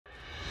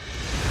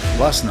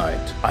Last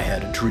night, I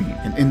had a dream,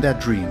 and in that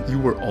dream, you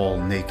were all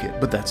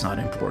naked, but that's not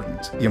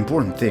important. The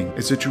important thing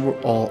is that you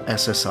were all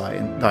SSI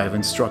and dive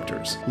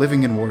instructors,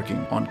 living and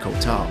working on Koh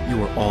Tao. You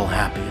were all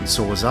happy, and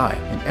so was I,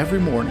 and every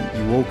morning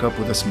you woke up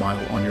with a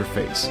smile on your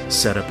face,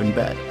 sat up in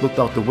bed, looked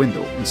out the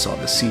window and saw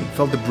the sea,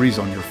 felt the breeze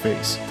on your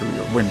face through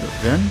your window.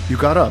 Then, you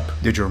got up,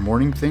 did your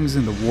morning things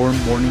in the warm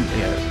morning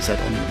air, sat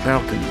on your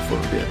balcony for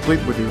a bit,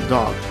 played with your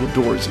dog who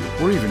adores you,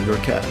 or even your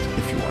cat,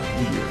 if you are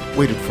weird,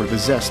 waited for the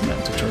zest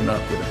man to turn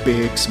up with a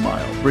big smile,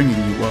 bringing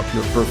you up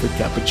your perfect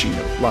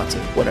cappuccino, latte,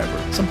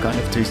 whatever, some kind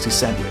of tasty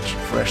sandwich,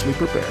 freshly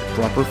prepared,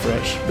 proper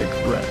fresh,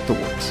 baked bread, the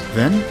works.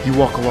 Then, you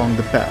walk along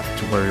the path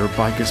to where your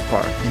bike is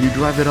parked, and you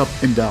drive it up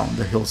and down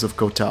the hills of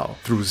Koh Tao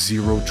through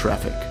zero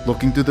traffic,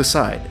 looking to the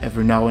side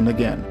every now and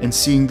again, and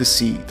seeing the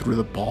sea through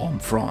the palm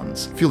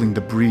fronds, feeling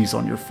the breeze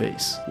on your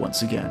face.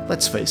 Once again,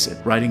 let's face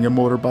it, riding a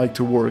motorbike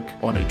to work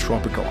on a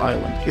tropical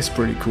island is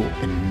pretty cool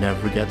and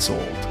never gets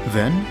old.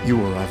 Then, you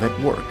arrive at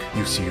work,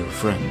 you see your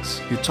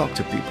friends, you talk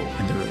to people,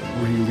 and they're in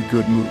a really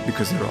good mood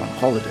because they're on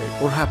holiday,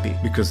 or happy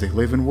because they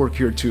live and work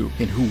here too,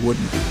 and who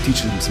wouldn't?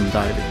 Teach them some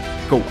diving.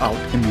 Go out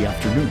in the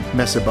afternoon,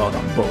 mess about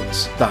on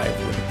boats,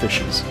 dive with the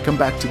fishes, come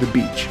back to the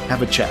beach,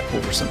 have a chat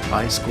over some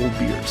ice cold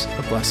beers,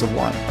 a glass of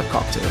wine, a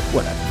cocktail,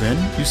 whatever. Then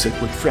you sit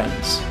with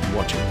friends and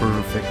watch a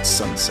perfect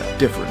sunset,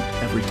 different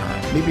every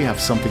time. Maybe have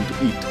something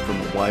to eat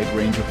from a wide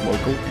range of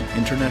local and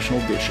international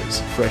dishes,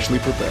 freshly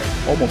prepared,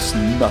 almost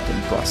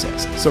nothing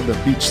processed, served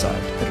at beachside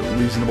at a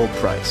reasonable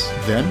price.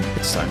 Then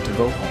it's time to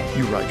go home.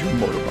 You ride your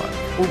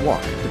motorbike or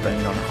walk,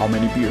 depending on how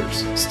many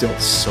beers. Still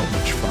so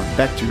much fun.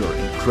 Back to your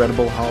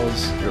incredible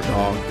house, your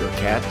dog, your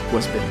cat, who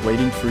has been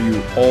waiting for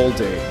you all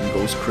day and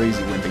goes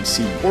crazy when they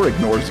see you, or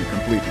ignores you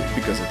completely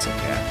because it's a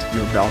cat.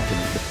 Your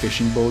balcony, the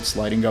fishing boats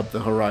lighting up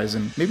the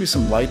horizon, maybe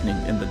some lightning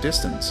in the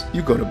distance.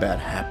 You go to bed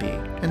happy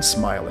and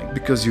smiling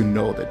because you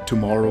know that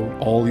tomorrow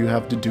all you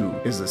have to do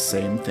is the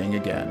same thing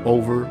again,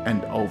 over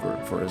and over,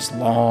 for as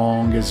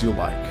long as you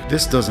like.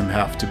 This doesn't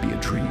have to be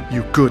a dream.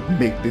 You could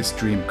make this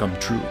dream come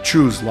true.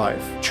 Choose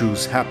life.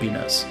 Choose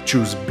happiness.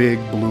 Choose Big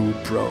Blue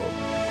Pro.